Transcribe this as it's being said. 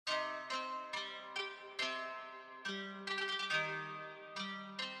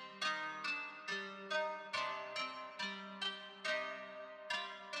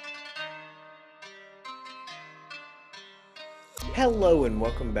Hello and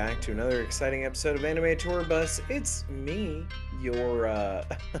welcome back to another exciting episode of Anime Tour Bus. It's me, your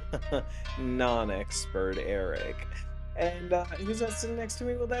non-expert Eric. And who's that sitting next to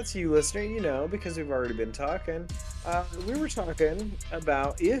me? Well, that's you, listener, because we've already been talking. We were talking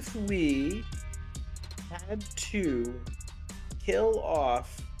about if we had to kill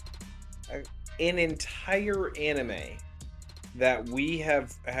off a, an entire anime that we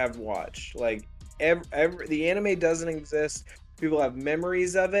have watched. Like the anime doesn't exist. People have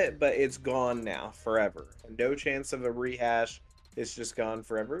memories of it, but it's gone now forever. No chance of a rehash. It's just gone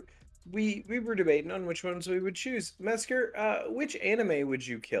forever. We were debating on which ones we would choose. Mesker, which anime would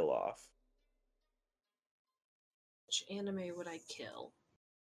you kill off? Which anime would I kill?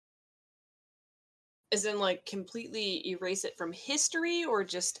 As in, like, completely erase it from history, or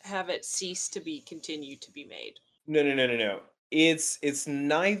just have it cease to be continued to be made? No. It's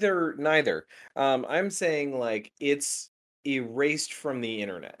neither. I'm saying like it's erased from the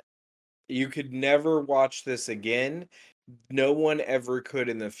internet. You could never watch this again. No one ever could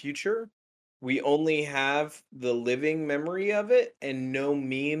in the future. We only have the living memory of it and no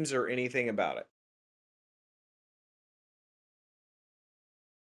memes or anything about it.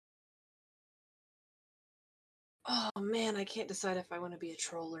 Oh man, I can't decide if I want to be a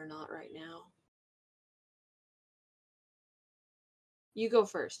troll or not right now. You go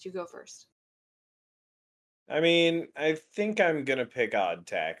first. You go first. I mean, I think I'm gonna pick Odd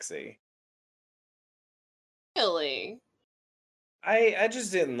Taxi. Really? I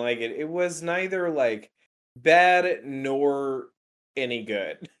just didn't like it. It was neither like bad nor any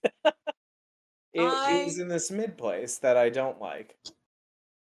good. It was I in this mid place that I don't like.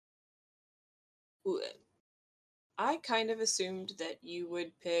 I kind of assumed that you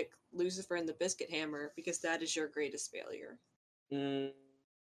would pick Lucifer and the Biscuit Hammer because that is your greatest failure. Mm,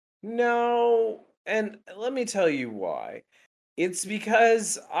 no, and let me tell you why. It's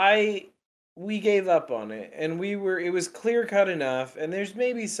because we gave up on it and it was clear cut enough and there's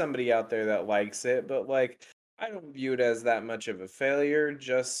maybe somebody out there that likes it, but like I don't view it as that much of a failure,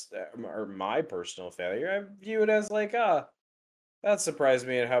 just or my personal failure. I view it as like, that surprised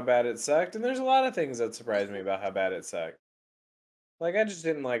me at how bad it sucked, and there's a lot of things that surprised me about how bad it sucked. Like I just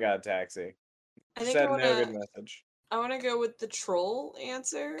didn't like Odd Taxi. I Just think I had want no to good message. I want to go with the troll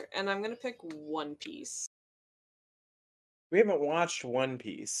answer, and I'm going to pick One Piece. We haven't watched One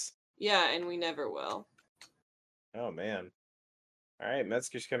Piece. Yeah, and we never will. Oh man. All right,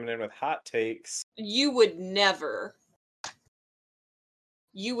 Metzger's coming in with hot takes. You would never.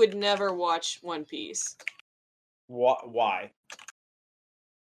 You would never watch One Piece. Why?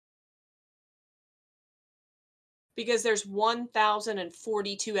 Because there's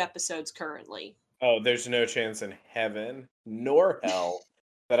 1,042 episodes currently. Oh, there's no chance in heaven nor hell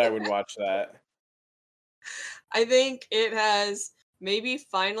that I would watch that. I think it has maybe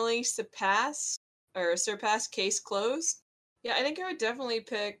finally surpassed Case Closed. Yeah, I think I would definitely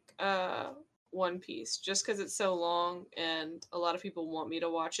pick One Piece just because it's so long and a lot of people want me to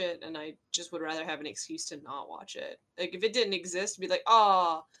watch it, and I just would rather have an excuse to not watch it. Like if it didn't exist, I'd be like,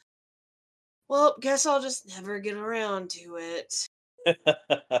 oh, well, guess I'll just never get around to it.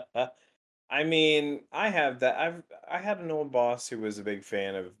 I mean, I had an old boss who was a big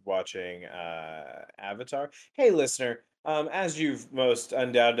fan of watching Avatar. Hey listener, as you've most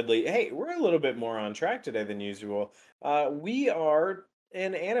undoubtedly, hey, we're a little bit more on track today than usual. We are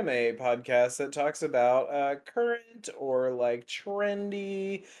an anime podcast that talks about current or like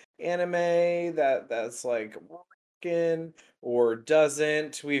trendy anime that's like working or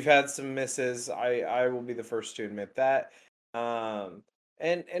doesn't. We've had some misses. I will be the first to admit that. Um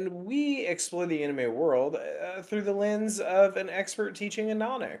and we explore the anime world through the lens of an expert teaching a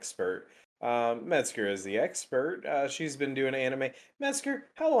non-expert. Metzger is the expert. She's been doing anime. Metzger,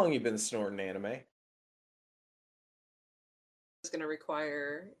 how long you been snorting anime? It's gonna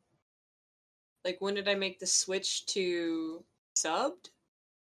require, like, when did I make the switch to subbed?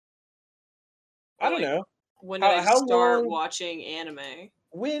 I Or don't like know. when did I How start long? watching anime?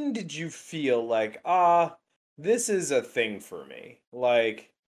 When did you feel like this is a thing for me?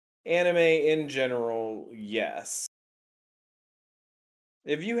 Like anime in general, yes.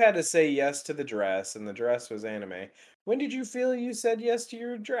 If you had to say yes to the dress and the dress was anime, when did you feel you said yes to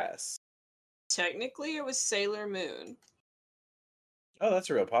your dress? Technically, it was Sailor Moon, Oh,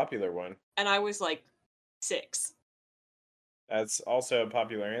 that's a real popular one. and I was like 6. That's also a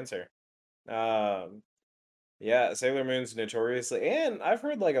popular answer. Um, yeah, Sailor Moon's notoriously, and I've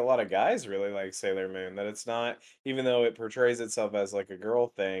heard like a lot of guys really like Sailor Moon. That it's not, even though it portrays itself as like a girl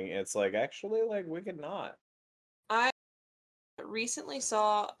thing, it's like actually like wicked not. I recently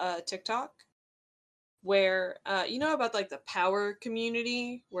saw a TikTok where you know about like the power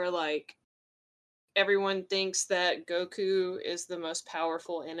community where like everyone thinks that Goku is the most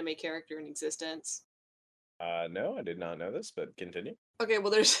powerful anime character in existence. No, I did not know this, but continue. Okay,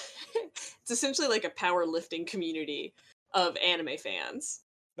 well there's it's essentially like a powerlifting community of anime fans.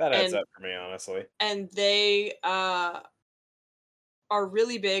 That adds And up for me, honestly. they are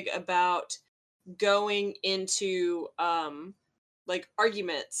really big about going into like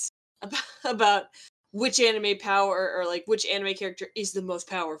arguments about, about which anime power or like which anime character is the most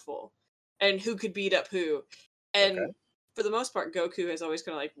powerful and who could beat up who. Okay. And for the most part, Goku has always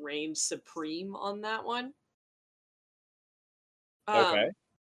kind of like reigned supreme on that one. Okay. Um,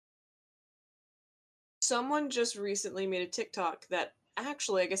 Someone just recently made a TikTok that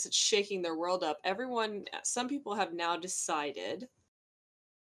actually, I guess it's shaking their world up. Some people have now decided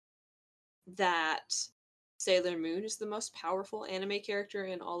that Sailor Moon is the most powerful anime character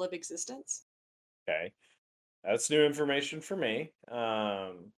in all of existence. Okay. That's new information for me.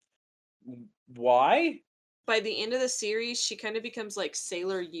 Why? By the end of the series, she kind of becomes like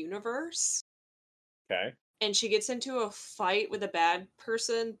Sailor Universe, Okay. and she gets into a fight with a bad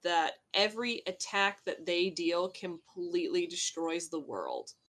person that every attack that they deal completely destroys the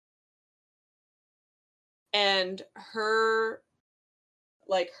world. And her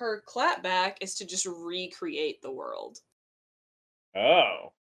clapback is to just recreate the world.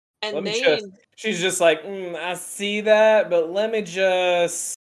 Oh. Let And me they just she's just like, I see that, but let me you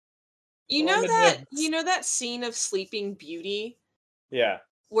just know that scene of Sleeping Beauty yeah.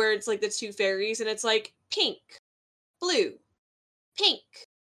 where it's like the two fairies and it's like blue, pink,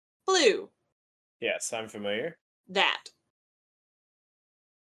 blue. Yes, I'm familiar. That.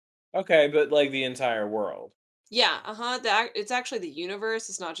 Okay, but like the entire world. Yeah, uh-huh. It's actually the universe.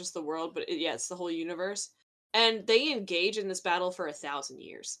 It's not just the world, but yeah, it's the whole universe. And they engage in this battle for 1,000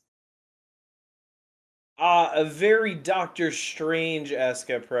 years. A very Doctor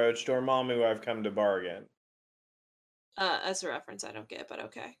Strange-esque approach, Dormammu I've come to bargain. That's a reference I don't get, but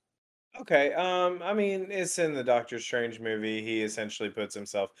okay. Okay, I mean, it's in the Doctor Strange movie. He essentially puts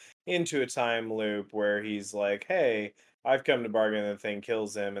himself into a time loop where he's like, "Hey, I've come to bargain." The thing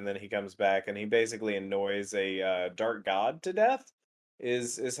kills him, and then he comes back, and he basically annoys a dark god to death.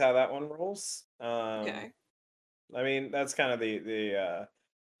 Is how that one rolls. Okay. I mean, that's kind of the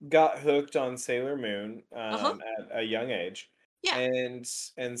got hooked on Sailor Moon Uh-huh. at a young age, Yeah. and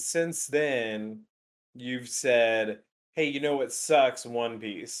since then, you've said, "Hey, you know what sucks? One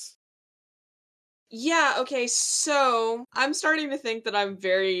Piece." Yeah, okay, so I'm starting to think that I'm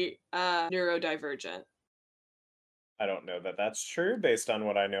very neurodivergent. I don't know that that's true based on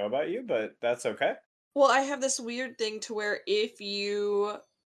what I know about you, but that's okay. Well, I have this weird thing to where if you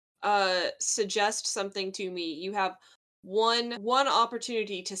suggest something to me, you have one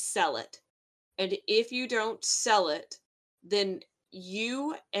opportunity to sell it. And if you don't sell it, then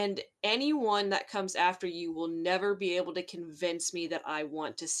you and anyone that comes after you will never be able to convince me that I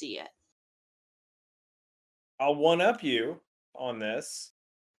want to see it. I'll one up you on this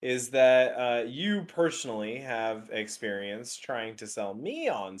is that you personally have experience trying to sell me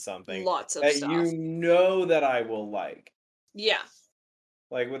on something Lots of that you stuff. know that I will like. Yeah.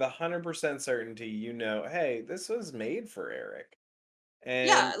 Like with 100% certainty, you know, hey, this was made for Eric. And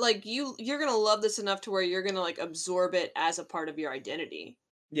Yeah, like you're going to love this enough to where you're going to like absorb it as a part of your identity.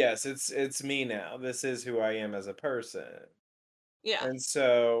 yes, it's me now. This is who I am as a person. Yeah. And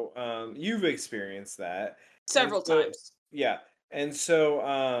so you've experienced that. And Several so times. yeah. And so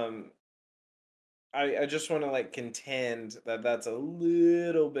I just want to like contend that that's a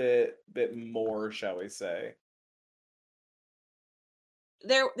little bit more, shall we say.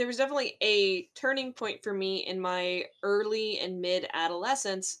 There was definitely a turning point for me in my early and mid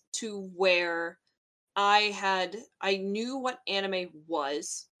adolescence to where I knew what anime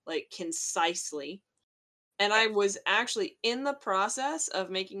was, like, concisely, and Yeah. I was actually in the process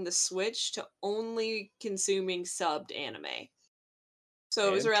of making the switch to only consuming subbed anime. So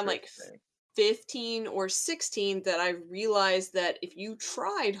it was around, like, Interesting. 15 or 16 that I realized that if you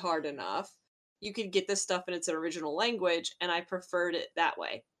tried hard enough, you could get this stuff in its original language, and I preferred it that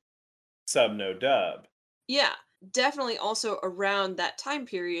way. Sub no dub. Yeah, definitely also around that time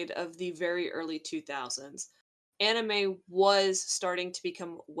period of the very early 2000s. Anime was starting to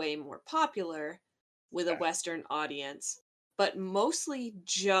become way more popular with a Okay. Western audience, but mostly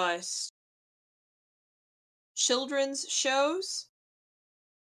just children's shows,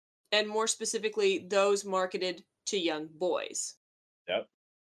 and more specifically, those marketed to young boys. Yep.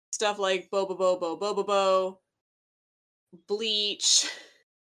 Stuff like Bobo Bobo Bobo Bo, Bleach,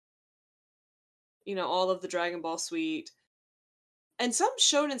 all of the Dragon Ball suite. And some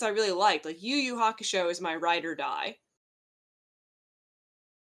shonens I really liked, like Yu Yu Hakusho is my ride or die.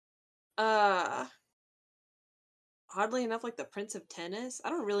 Uh, Oddly enough, like the Prince of Tennis, I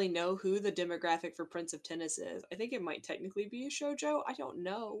don't really know who the demographic for Prince of Tennis is. I think it might technically be a shoujo. I don't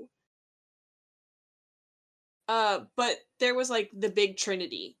know. But there was like the big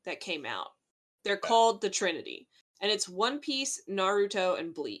Trinity that came out. They're Yeah. called the Trinity, and it's One Piece, Naruto,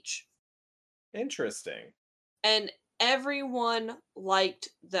 and Bleach. Interesting. And everyone liked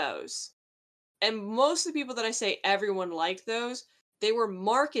those. And most of the people that I say everyone liked those, they were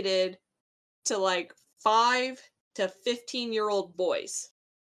marketed to like 5 to 15-year-old boys.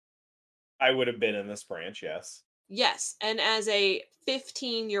 I would have been in this branch, yes. Yes, and as a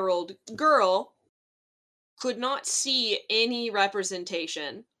 15-year-old girl, could not see any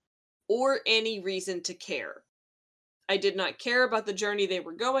representation or any reason to care. I did not care about the journey they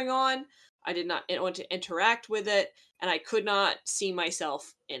were going on. I did not want to interact with it, and I could not see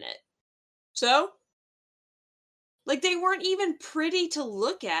myself in it. So, like, they weren't even pretty to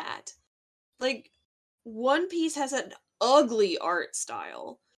look at. Like, One Piece has an ugly art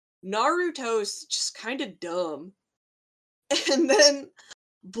style. Naruto's just kind of dumb. And then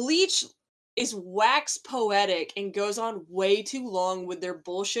Bleach is wax poetic and goes on way too long with their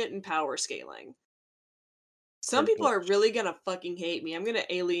bullshit and power scaling. Some Their people are bullshit. really gonna fucking hate me. I'm gonna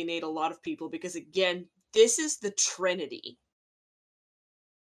alienate a lot of people because, again, this is the Trinity.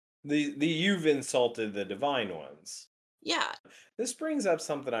 The you've insulted the divine ones. Yeah. This brings up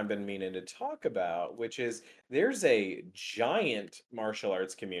something I've been meaning to talk about, which is there's a giant martial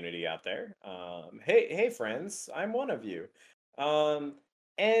arts community out there. Hey, friends, I'm one of you. Um,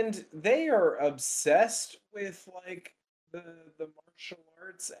 and they are obsessed with like the martial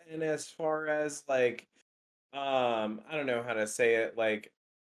arts, and as far as like, I don't know how to say it, like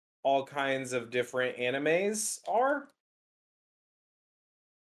all kinds of different animes are.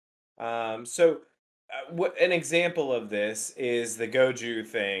 So, what an example of this is the Goju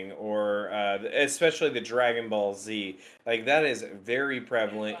thing, or especially the Dragon Ball Z. Like that is very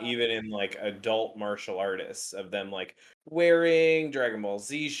prevalent, even in like adult martial artists, of them like wearing Dragon Ball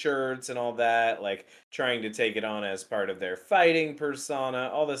Z shirts and all that, like trying to take it on as part of their fighting persona,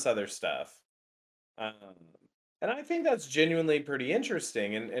 all this other stuff. Um, and I think that's genuinely pretty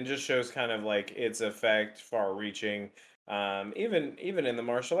interesting, and just shows kind of like its effect, far reaching, even in the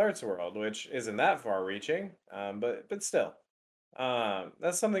martial arts world, which isn't that far reaching, but still.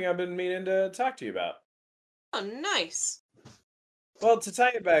 That's something I've been meaning to talk to you about. Oh, nice. Well, to tie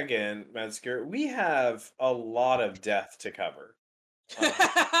it back in, Metzger, we have a lot of death to cover. Um,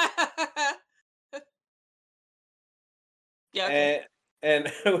 Yeah, okay.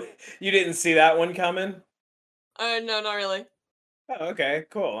 and you didn't see that one coming? No, not really. Oh, okay,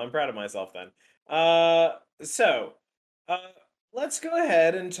 cool. I'm proud of myself then. So uh, let's go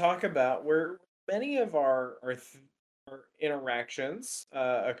ahead and talk about where many of our interactions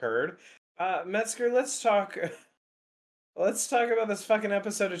occurred. Metzger, let's talk. Let's talk about this fucking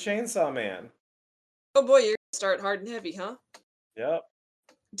episode of Chainsaw Man. Oh boy, you're gonna start hard and heavy, huh? Yep.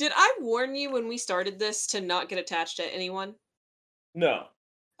 Did I warn you when we started this to not get attached to anyone? No.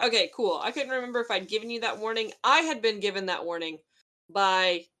 Okay, cool. I couldn't remember if I'd given you that warning. I had been given that warning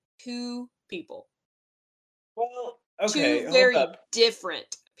by two people. Well, okay. Two Hold very up.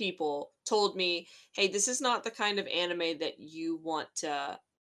 different people told me, "Hey, this is not the kind of anime that you want to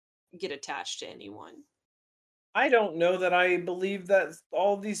get attached to anyone." I don't know that I believe that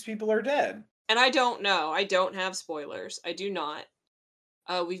all of these people are dead. And I don't know. I don't have spoilers. I do not.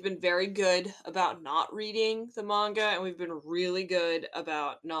 We've been very good about not reading the manga, and we've been really good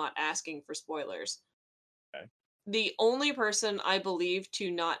about not asking for spoilers. Okay. The only person I believe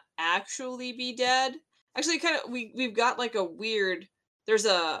to not actually be dead, actually, kind of, we've got like a weird. There's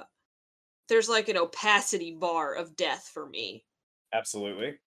a there's like an opacity bar of death for me.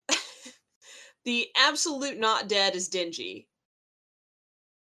 Absolutely. The absolute not dead is Dingy.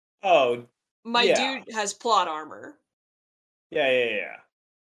 Oh, My yeah. dude has plot armor. Yeah.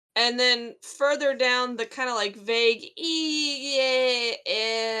 And then further down the kind of like vague yeah,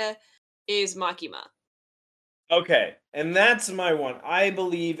 is Makima. Okay, and that's my one. I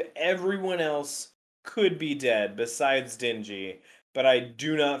believe everyone else could be dead besides Dingy, but I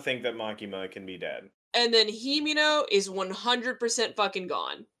do not think that Makima can be dead. And then Himino is 100% fucking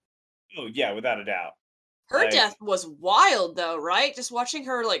gone. Oh yeah, without a doubt. Her Like, death was wild though, right? Just watching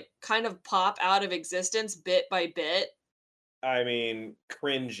her like kind of pop out of existence bit by bit. I mean,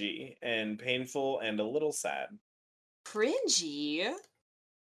 cringy and painful and a little sad. Cringy.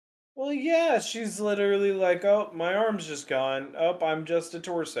 Well, yeah, she's literally like, "Oh, my arm's just gone. Oh, I'm just a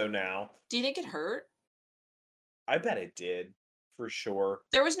torso now." Do you think it hurt? I bet it did, for sure.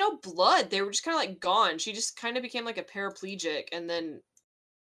 There was no blood. They were just kind of like gone. She just kind of became like a paraplegic and then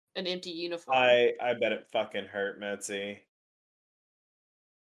an empty uniform. I bet it fucking hurt, Mitzi.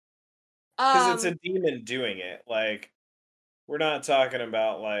 'Cause it's a Um, demon doing it, like, we're not talking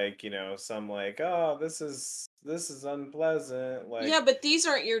about, like, some, like, "Oh, this is unpleasant," yeah, like, but these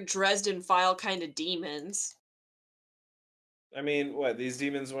aren't your Dresden File kind of demons. I mean, what, these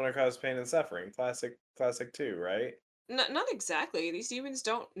demons wanna cause pain and suffering, classic too, right? Not exactly. These demons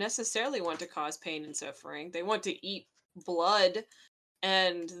don't necessarily want to cause pain and suffering. They want to eat blood,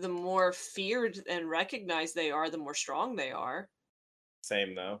 and the more feared and recognized they are, the more strong they are.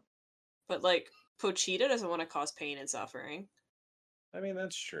 Same, though. But like Pochita doesn't want to cause pain and suffering. I mean,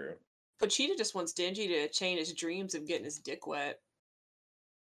 that's true. Pochita just wants Denji to chain his dreams of getting his dick wet.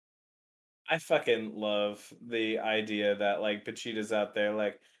 I fucking love the idea that, like, Pachita's out there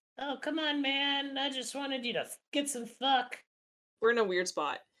like, "Oh, come on, man, I just wanted you to get some fuck." We're in a weird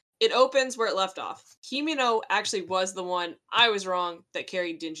spot. It opens where it left off. Himino actually was the one, I was wrong, that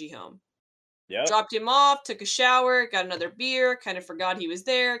carried Denji home. Yep. Dropped him off, took a shower, got another beer, kind of forgot he was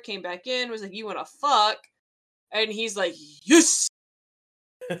there, came back in, was like, "You wanna fuck?" And he's like, "Yes!"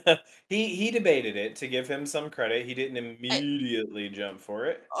 He debated it, to give him some credit, he didn't I, immediately jump for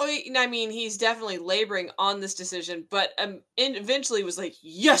it. I mean, he's definitely laboring on this decision, but and eventually was like,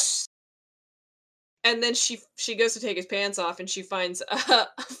 "Yes!" And then she goes to take his pants off, and she finds a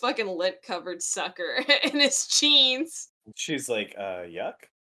fucking lint covered sucker in his jeans. She's like, yuck?"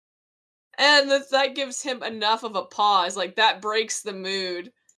 And that gives him enough of a pause, like, that breaks the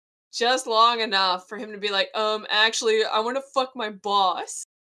mood just long enough for him to be like, actually, I wanna fuck my boss."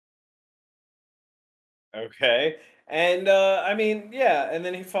 Okay. And, I mean, yeah, and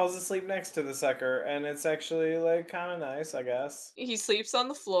then he falls asleep next to the sucker, and it's actually, like, kinda nice, I guess. He sleeps on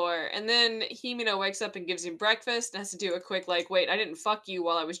the floor, and then Himino wakes up and gives him breakfast and has to do a quick, like, "Wait, I didn't fuck you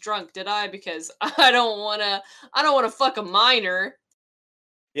while I was drunk, did I? Because I don't wanna fuck a minor.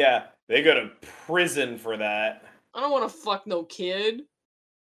 Yeah, they go to prison for that. I don't wanna fuck no kid."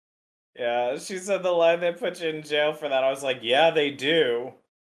 Yeah, she said the line, "They put you in jail for that." I was like, "Yeah, they do."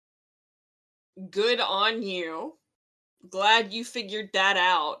 Good on you. Glad you figured that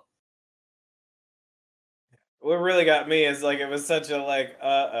out. What really got me is, like, it was such a, like,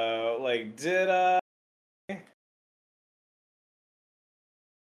 "Uh-oh," like, "Did I?"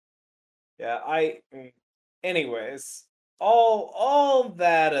 Yeah, anyways, all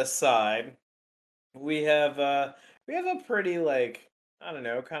that aside, we have, we have a pretty, like, I don't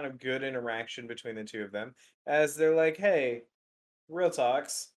know, kind of good interaction between the two of them, as they're like, "Hey, real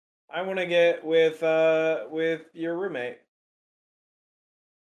talks, I wanna get with your roommate."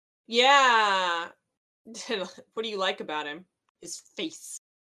 Yeah. What do you like about him? His face.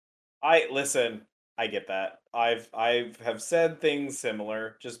 I listen, I get that. I've have said things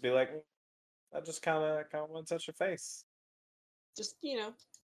similar, just be like, I just kinda wanna touch your face." Just,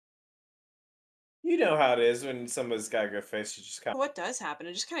 You know how it is when somebody's got a good face, you just kinda. what does happen?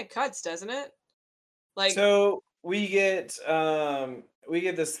 It just kind of cuts, doesn't it? Like, So we get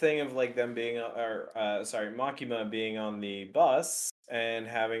this thing of like them being or sorry, Makima being on the bus and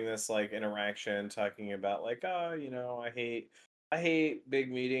having this like interaction talking about like, oh, I hate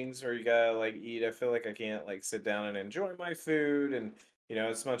big meetings where you gotta like eat. I feel like I can't like sit down and enjoy my food, and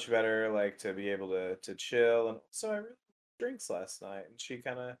it's much better like to be able to chill. And so I really drinks last night, and she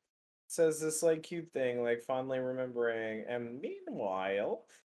kind of says this like cute thing like fondly remembering, and meanwhile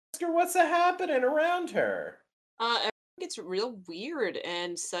ask her what's happening around her. everything gets real weird,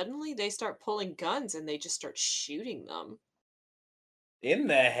 and suddenly they start pulling guns and they just start shooting them. In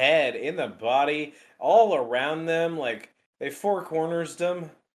the head, in the body, all around them, like they four corners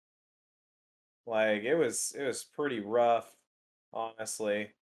them. Like it was pretty rough,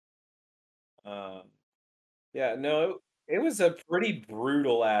 honestly. Um, yeah, no, it was a pretty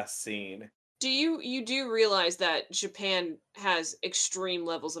brutal ass scene. You do realize that Japan has extreme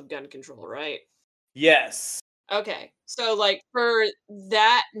levels of gun control, right? Yes. Okay. So like for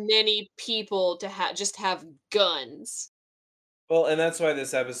that many people to just have guns. Well, and that's why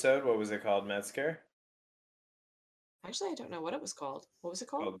this episode, what was it called, Metzger? Actually, I don't know what it was called. What was it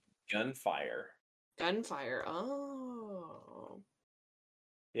called? Called Gunfire. Gunfire. Oh.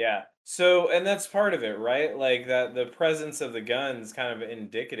 Yeah. So, and that's part of it, right? Like that the presence of the guns kind of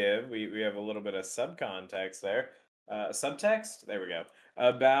indicative. We have a little bit of subcontext there. Subtext? There we go.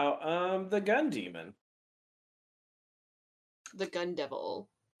 About the gun demon. The gun devil.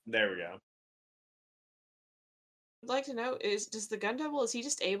 There we go. I'd like to know, does the gun devil, is he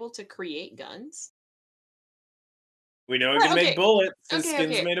just able to create guns? We know he Right, can make okay. bullets. His Okay,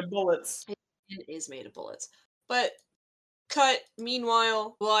 skin's okay. made of bullets. It is made of bullets. But Cut.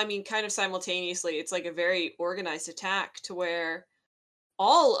 Meanwhile, well, I mean, kind of simultaneously, it's like a very organized attack to where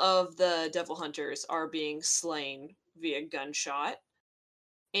all of the devil hunters are being slain via gunshot.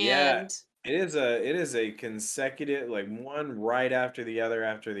 Yeah, And it is a consecutive, like, one right after the other,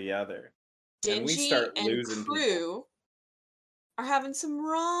 and we Dingy start and losing people. crew are having some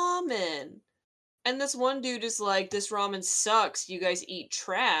ramen. And this one dude is like, "This ramen sucks. You guys eat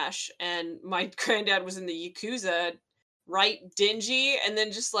trash." And my granddad was in the Yakuza, right? Dingy. And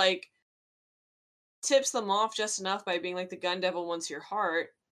then just like tips them off just enough by being like, "The gun devil wants your heart,"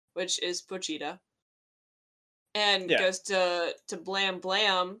 which is Pochita. And Yeah. goes to Blam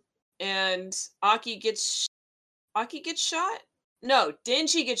Blam. And Aki gets shot. No,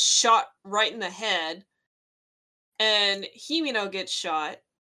 Dingy gets shot right in the head. And Himino gets shot.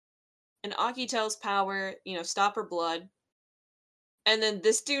 And Aki tells Power, stop her blood. And then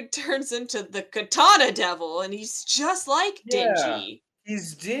this dude turns into the Katana Devil, and he's just like Yeah. Dingy.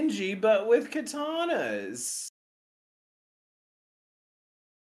 He's dingy, but with katanas.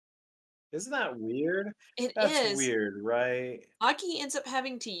 Isn't that weird? It That's is. weird, right? Aki ends up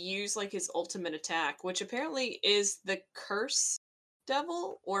having to use like his ultimate attack, which apparently is the Curse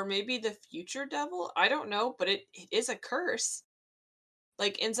Devil, or maybe the Future Devil. I don't know, but it is a curse.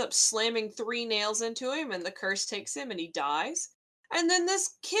 Like ends up slamming 3 nails into him, and the curse takes him, and he dies. And then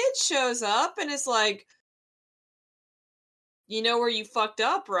this kid shows up and is like, "You know where you fucked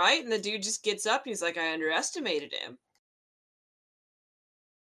up, right?" And the dude just gets up and he's like, "I underestimated him."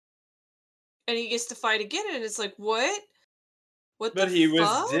 And he gets to fight again, and it's like, "What? What the But he was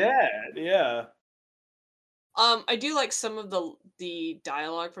fuck?" dead, yeah. I do like some of the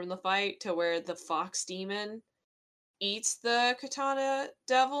dialogue from the fight to where the fox demon eats the katana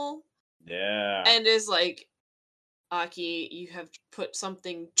devil Yeah. and is like, "Aki, you have put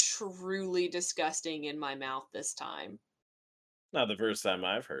something truly disgusting in my mouth this time." Not the first time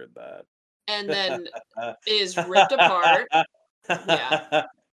I've heard And that. then is ripped apart. Yeah,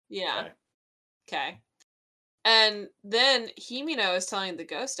 yeah, Okay. okay. And then Himino is telling the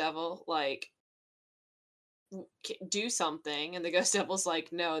ghost devil, like, do something. And the ghost devil's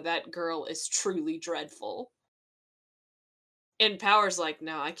like, "No, that girl is truly dreadful." And Power's like,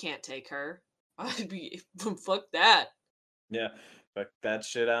 "No, I can't take her. I'd be fuck that." Yeah. Fuck that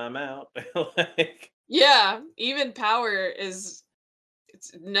shit, I'm out. Like, Yeah, even Power is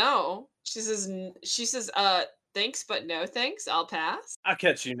no. She says, thanks, but no thanks. I'll pass." I'll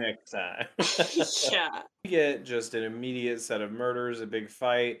catch you next time. Yeah. We get just an immediate set of murders, a big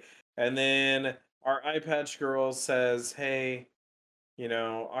fight, and then our eye patch girl says, "Hey,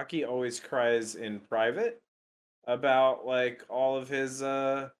 Aki always cries in private about like all of his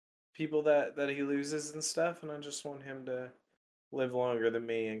people that he loses and stuff, and I just want him to live longer than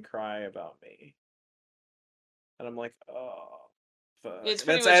me and cry about me." And I'm like, "Oh, fuck." It's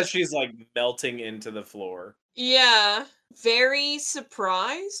pretty That's much as she's like melting into the floor. yeah. Very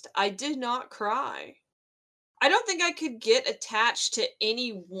surprised. I did not cry. I don't think I could get attached to any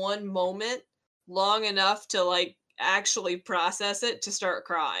one moment long enough to like actually process it to start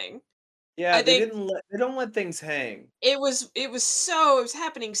crying. Yeah, I think they don't let things hang. it was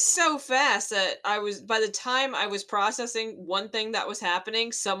happening so fast that I was by the time I was processing one thing that was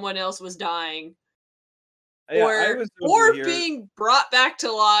happening, someone else was dying Yeah, I was over or here. being brought back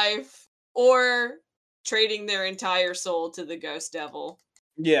to life or trading their entire soul to the ghost devil,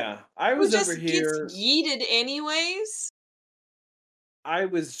 Yeah, I who was over just gets here. yeeted anyways. I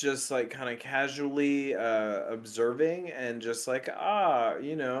was just like kind of casually observing and just like, oh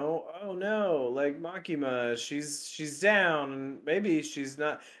no, like Makima, she's down and maybe she's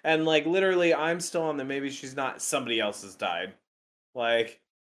not, and like literally I'm still on the maybe she's not, somebody else has died. Like,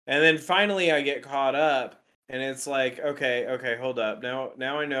 and then finally I get caught up and it's like, okay, okay, hold up.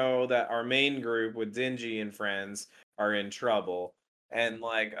 Now I know that our main group with Dingy and friends are in trouble. And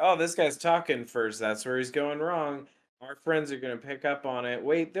like, oh, this guy's talking first. That's where he's going wrong. Our friends are going to pick up on it.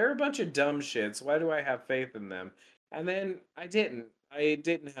 Wait, they're a bunch of dumb shits. Why do I have faith in them? And then I didn't. I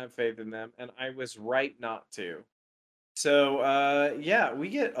didn't have faith in them and I was right not to. So, yeah, we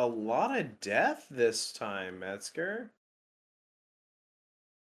get a lot of death this time, Metzger.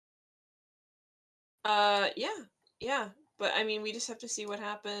 Yeah, yeah. But I mean, we just have to see what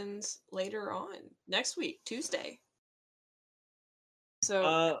happens later on next week, Tuesday. So,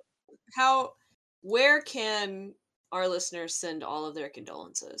 Uh, how, where can our listeners send all of their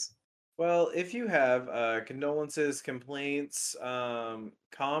condolences? Well, if you have condolences, complaints,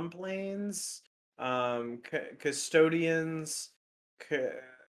 complaints, custodians, co-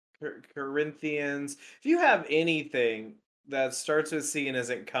 Corinthians, if you have anything that starts with C and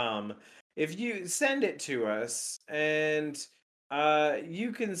isn't come, if you send it to us, and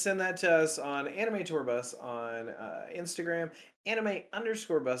you can send that to us on Anime Tour Bus on Instagram,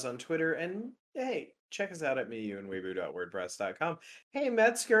 anime_bus on Twitter, and hey, check us out at meyouandweeboo.wordpress.com. Hey,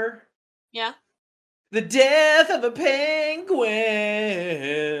 Metzger, Yeah. the death of a penguin.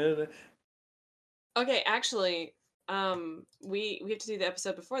 Okay, actually, we have to do the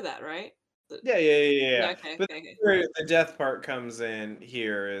episode before that, right? The, Yeah, yeah, yeah, yeah, yeah. yeah. Okay. But Okay. Okay. where the death part comes in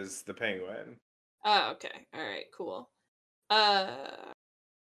here is the penguin. Oh, okay. All right. Cool. Uh,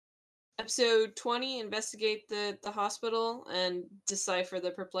 Episode 20: investigate the hospital and decipher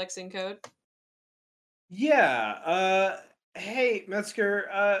the perplexing code. Yeah. Hey,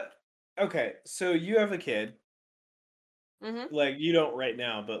 Metzger. Okay. So you have a kid. Mm-hmm. Like you don't right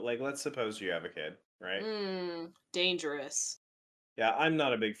now, but like let's suppose you have a kid, right? Dangerous. Yeah, I'm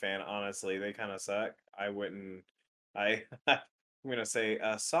not a big fan, honestly. They kind of suck. I wouldn't. I I'm gonna say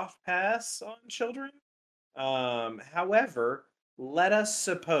a soft pass on children. However, let us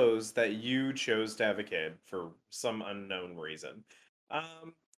suppose that you chose to have a kid for some unknown reason.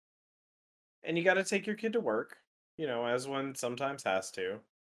 Um, and you got to take your kid to work, as one sometimes has to.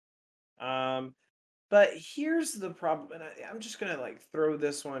 Um, but here's the problem, and I'm just gonna like throw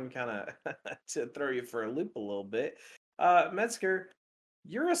this one kind of to throw you for a loop a little bit. Metzger,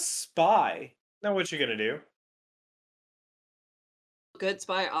 you're a spy. Now, what you gonna do? Good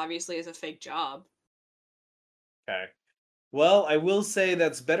spy obviously is a fake job. Okay. Well, I will say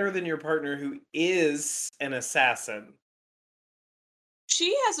that's better than your partner who is an assassin.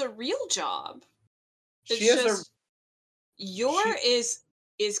 She has a real job. She It's has a just your she.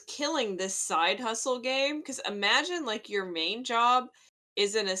 is killing this side hustle game, because imagine like your main job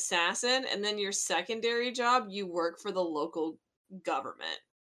is an assassin and then your secondary job you work for the local government.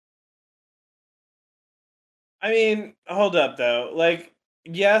 I mean, hold up though. Like,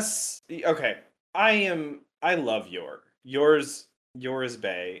 yes, okay. I love yours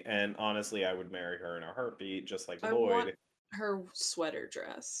Bay, and honestly, I would marry her in a heartbeat, just like I want Lloyd. her sweater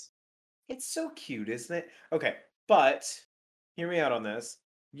dress. It's so cute, isn't it? Okay, but hear me out on this.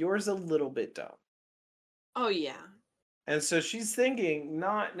 Yours a little bit dumb. Oh yeah. And so she's thinking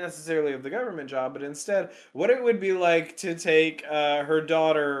not necessarily of the government job, but instead what it would be like to take her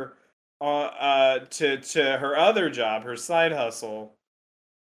daughter to her other job, her side hustle,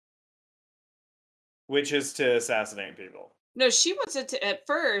 which is to assassinate people. No, she wants it to at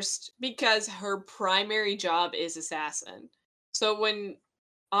first because her primary job is assassin. So when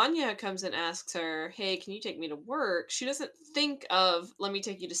Anya comes and asks her, "Hey, can you take me to work?" She doesn't think of, "Let me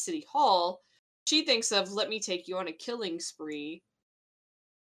take you to City Hall." She thinks of, "Let me take you on a killing spree."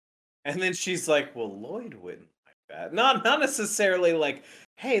 And then she's like, "Well, Lloyd wouldn't like that." Not necessarily like,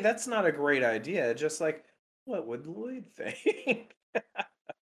 "Hey, that's not a great idea." Just like, "What would Lloyd think?"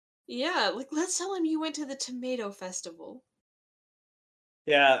 Yeah, like, let's tell him you went to the tomato festival.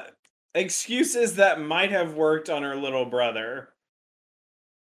 Yeah, excuses that might have worked on her little brother.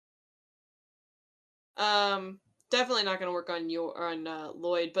 Um, Definitely not gonna work on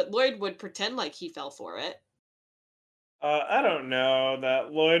Lloyd, but Lloyd would pretend like he fell for it. I don't know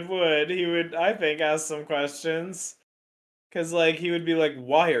that Lloyd would. He would, I think, ask some questions. Because, like, he would be like,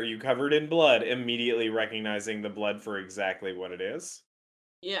 "Why are you covered in blood?" Immediately recognizing the blood for exactly what it is.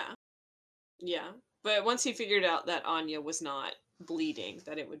 Yeah, yeah. But once he figured out that Anya was not bleeding,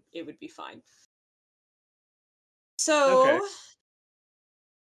 that it would be fine. Okay. So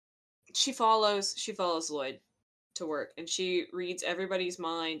she follows Lloyd to work, and she reads everybody's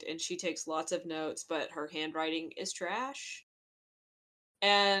mind, and she takes lots of notes, but her handwriting is trash.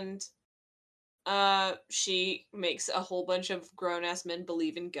 And she makes a whole bunch of grown ass men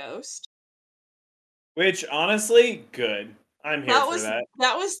believe in ghosts. Which, honestly, good. I'm here That for was that.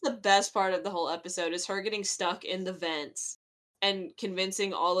 that was the best part of the whole episode, is her getting stuck in the vents and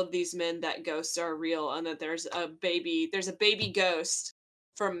convincing all of these men that ghosts are real, and that there's a baby ghost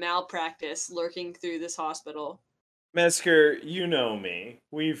from malpractice lurking through this hospital. Mesker, you know me.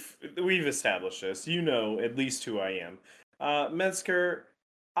 We've established this. You know at least who I am. Metzger,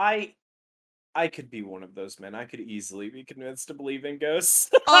 I I could be one of those men. I could easily be convinced to believe in ghosts.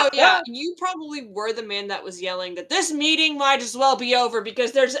 Oh yeah, you probably were the man that was yelling that this meeting might as well be over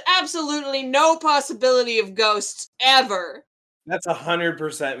because there's absolutely no possibility of ghosts ever. That's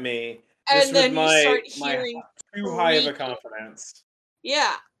 100% me. Just And with then you my start hearing too high of a creaking. confidence.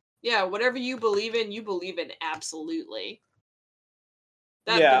 Yeah. Yeah, whatever you believe in absolutely.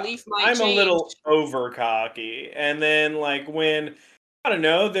 That Yeah, belief might I'm a change. little over cocky. And then like when I don't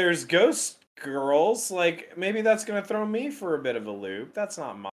know, there's ghost girls, like maybe that's gonna throw me for a bit of a loop. That's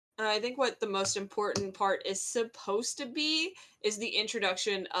not mine. I think what the most important part is supposed to be is the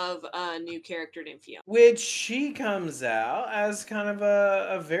introduction of a new character named Fiona. Which she comes out as kind of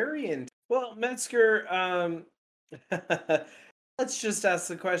a variant. Well, Metzger, let's just ask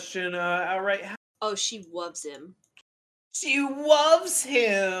the question outright. Oh, she loves him. She loves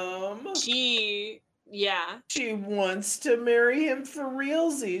him. Yeah. She wants to marry him for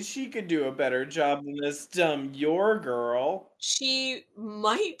realsies. She could do a better job than this dumb your girl. She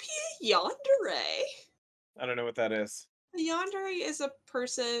might be a yandere. I don't know what that is. A yandere is a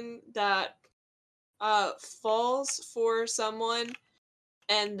person that falls for someone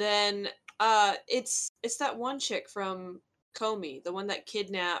and then it's that one chick from Comey, the one that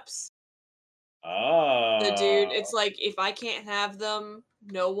kidnaps the dude. Oh, It's like if I can't have them,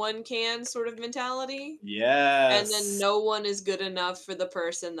 no one can sort of mentality. And then yes. no one is good enough for the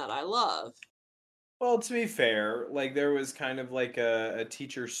person that I love. Well, to be fair, like there was kind of like a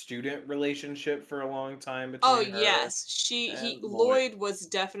teacher-student relationship for a long time Oh between her yes, he and Lloyd. Lloyd was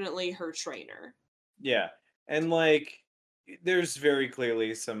definitely her trainer. Yeah. And like there's very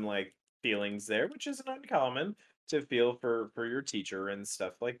clearly some like feelings there, which isn't uncommon to feel for your teacher and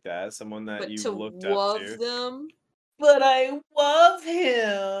stuff like that, someone that But you've to looked up love to. them, But I love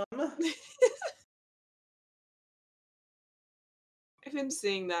him. I've been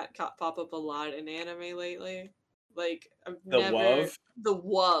seeing that pop up a lot in anime lately. Like I've The never love, the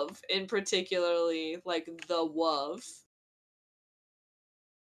WOV in particularly, like the WOV.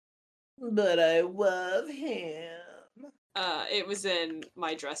 but I love him. It was in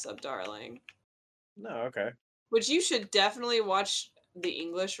My Dress Up Darling, No, okay. which you should definitely watch the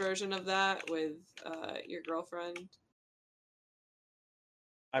English version of that with your girlfriend.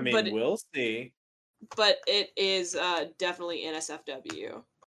 I But mean, we'll see. it is definitely NSFW.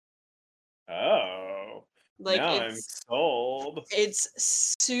 Oh, Like now I'm sold. it's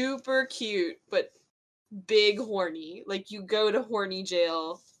super cute, but big horny. Like you go to horny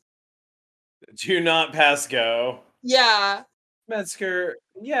jail. Do not pass go. Yeah, Metzger,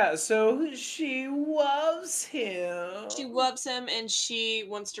 yeah, so she loves she him. loves him and she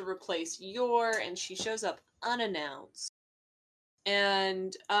wants to replace Yor, and she shows up unannounced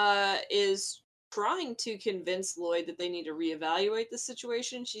and is trying to convince Lloyd that they need to reevaluate the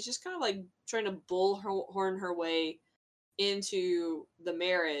situation. She's just kind of like trying to bullhorn her way into the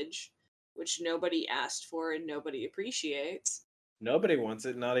marriage, which nobody asked for and nobody appreciates. Nobody wants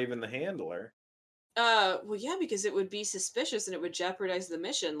it, not even the handler. Well, yeah, because it would be suspicious and it would jeopardize the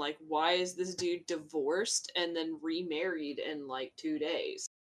mission. Like, why is this dude divorced and then remarried in like 2 days?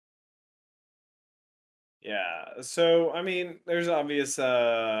 Yeah, so I mean, there's obvious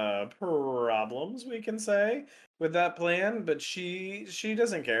problems we can say with that plan, but she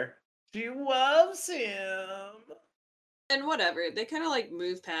doesn't care. She loves him. And whatever, they kind of like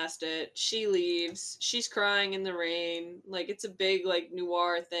move past it. She leaves. She's crying in the rain. Like, it's a big, like,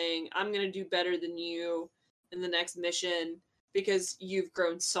 noir thing. I'm gonna do better than you in the next mission because you've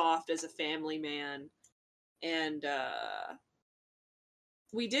grown soft as a family man. And,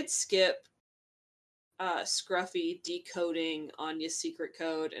 we did skip Scruffy decoding Anya's secret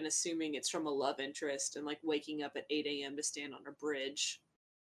code and assuming it's from a love interest and like waking up at 8 a.m. to stand on a bridge.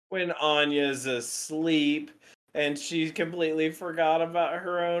 When Anya's asleep and she completely forgot about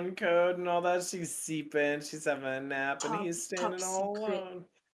her own code and all that, she's sleeping, she's having a nap, and Top he's top standing all secret. alone.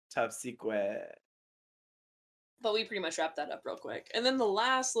 Top secret. But we pretty much wrapped that up real quick. And then the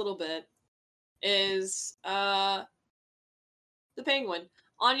last little bit is the penguin.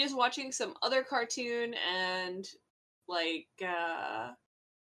 Anya's watching some other cartoon and like the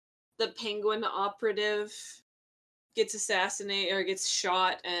penguin operative gets assassinated or gets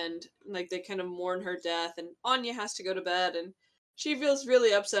shot, and like they kind of mourn her death, and Anya has to go to bed, and she feels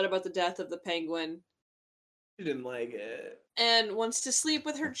really upset about the death of the penguin She didn't like it. and wants to sleep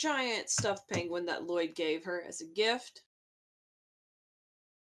with her giant stuffed penguin that Lloyd gave her as a gift.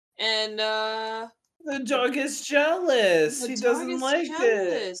 And The the, dog is jealous. the He dog doesn't is like it.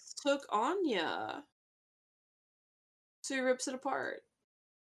 jealous, took Anya, so he rips it apart.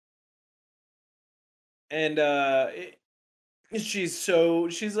 And she's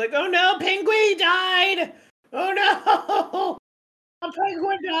like, "Oh no, Penguin died! Oh no! A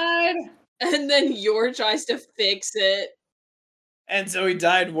penguin died!" And then Yor tries to fix it. And so he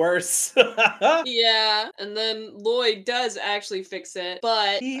died worse. Yeah, and then Lloyd does actually fix it,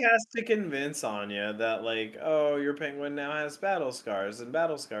 but He has to convince Anya that, like, oh, your penguin now has battle scars, and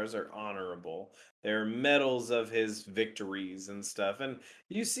battle scars are honorable. They're medals of his victories and stuff. And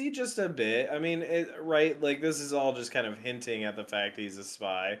you see just a bit. I mean, right? Like, this is all just kind of hinting at the fact he's a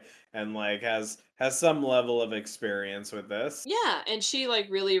spy and like has some level of experience with this. yeah, and she like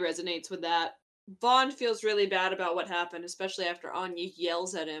really resonates with that. Bond feels really bad about what happened, especially after Anya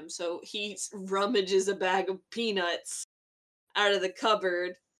yells at him, so he rummages a bag of peanuts out of the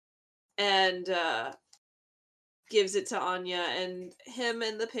cupboard and gives it to Anya, and him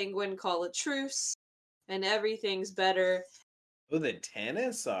and the penguin call a truce, and everything's better. Oh, the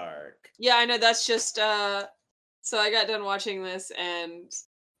tennis arc. Yeah, I know that's just so I got done watching this and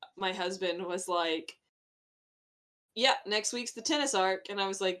my husband was like, "Yeah, next week's the tennis arc." And I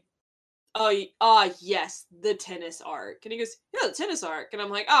was like, "Oh, yes, the tennis arc." And he goes, "Yeah, the tennis arc." And I'm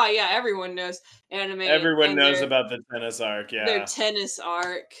like, "Oh, yeah, everyone knows anime Everyone and knows about the tennis arc. their Yeah. tennis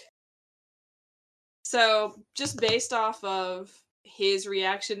arc." So, just based off of his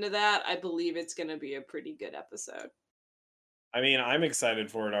reaction to that, I believe it's going to be a pretty good episode. I mean, I'm excited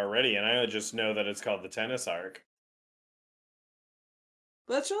for it already, and I just know that it's called the tennis arc.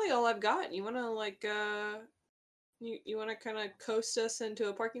 But that's really all I've got. You want to like you want to kind of coast us into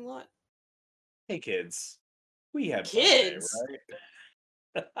a parking lot? Hey, kids, we had fun today, Kids.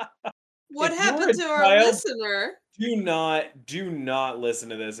 right? What If you're happened a to our child, listener? do not listen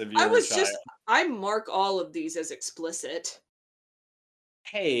to this if I you're a was child. just I mark all of these as explicit.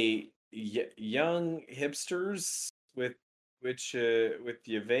 Hey, young hipsters with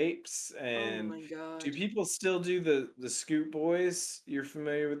your vapes, Oh and my do god. people still do the Scoot Boys? You're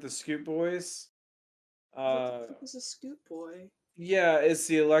familiar with the Scoot Boys? What the Uh, fuck is a scoop boy? Yeah, it's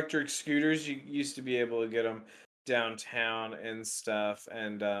the electric scooters. You used to be able to get them downtown and stuff,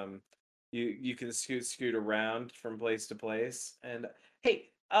 and you can scoot around from place to place. And hey,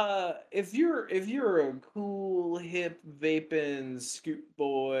 if you're a cool hip vaping scoot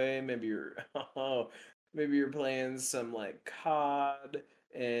boy, maybe you're oh, maybe you're playing some like COD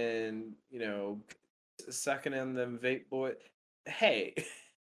and sucking in them vape boy. Hey,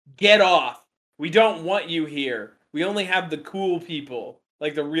 get off. We don't want you here. We only have the cool people,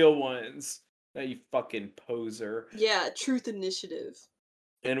 like the real ones. Now you fucking poser. Yeah, Truth Initiative.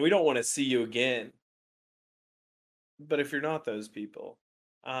 And we don't want to see you again. But if you're not those people,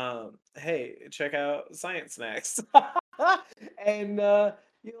 hey, check out Science Snacks. And you'll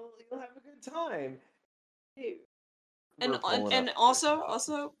have a good time. Hey, And we're pulling up.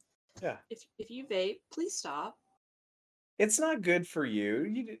 also Yeah. if you vape, please stop. It's not good for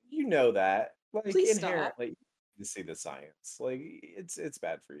you. You know that. Like Please stop. inherently you see the science. Like it's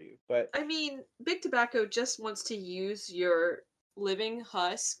bad for you. But I mean, Big Tobacco just wants to use your living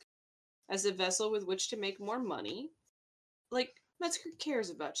husk as a vessel with which to make more money. Like, Metzger cares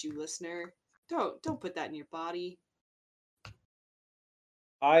about you, listener. Don't put that in your body.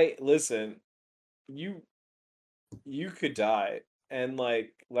 I listen, you you could die, and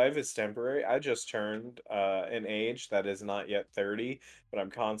like life is temporary. I just turned an age that is not yet 30, but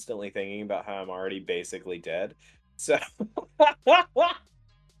I'm constantly thinking about how I'm already basically dead. So I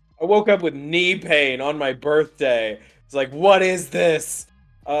woke up with knee pain on my birthday. It's like, what is this?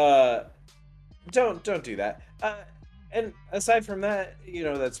 Uh don't do that. And aside from that,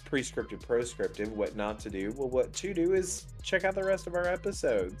 that's prescriptive, proscriptive, what not to do. Well, what to do is check out the rest of our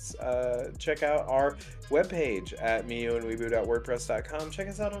episodes. Check out our webpage at mioandweeboo.wordpress.com. Check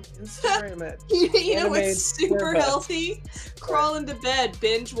us out on Instagram at You know what's anime super Bus. healthy? Crawl into bed,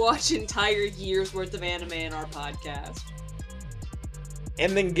 binge watch entire years worth of anime in our podcast.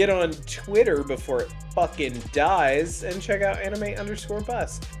 And then get on Twitter before it fucking dies and check out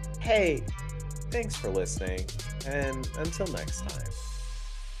anime_bus. Hey, thanks for listening, and until next time.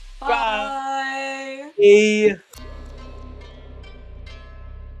 Bye. Bye.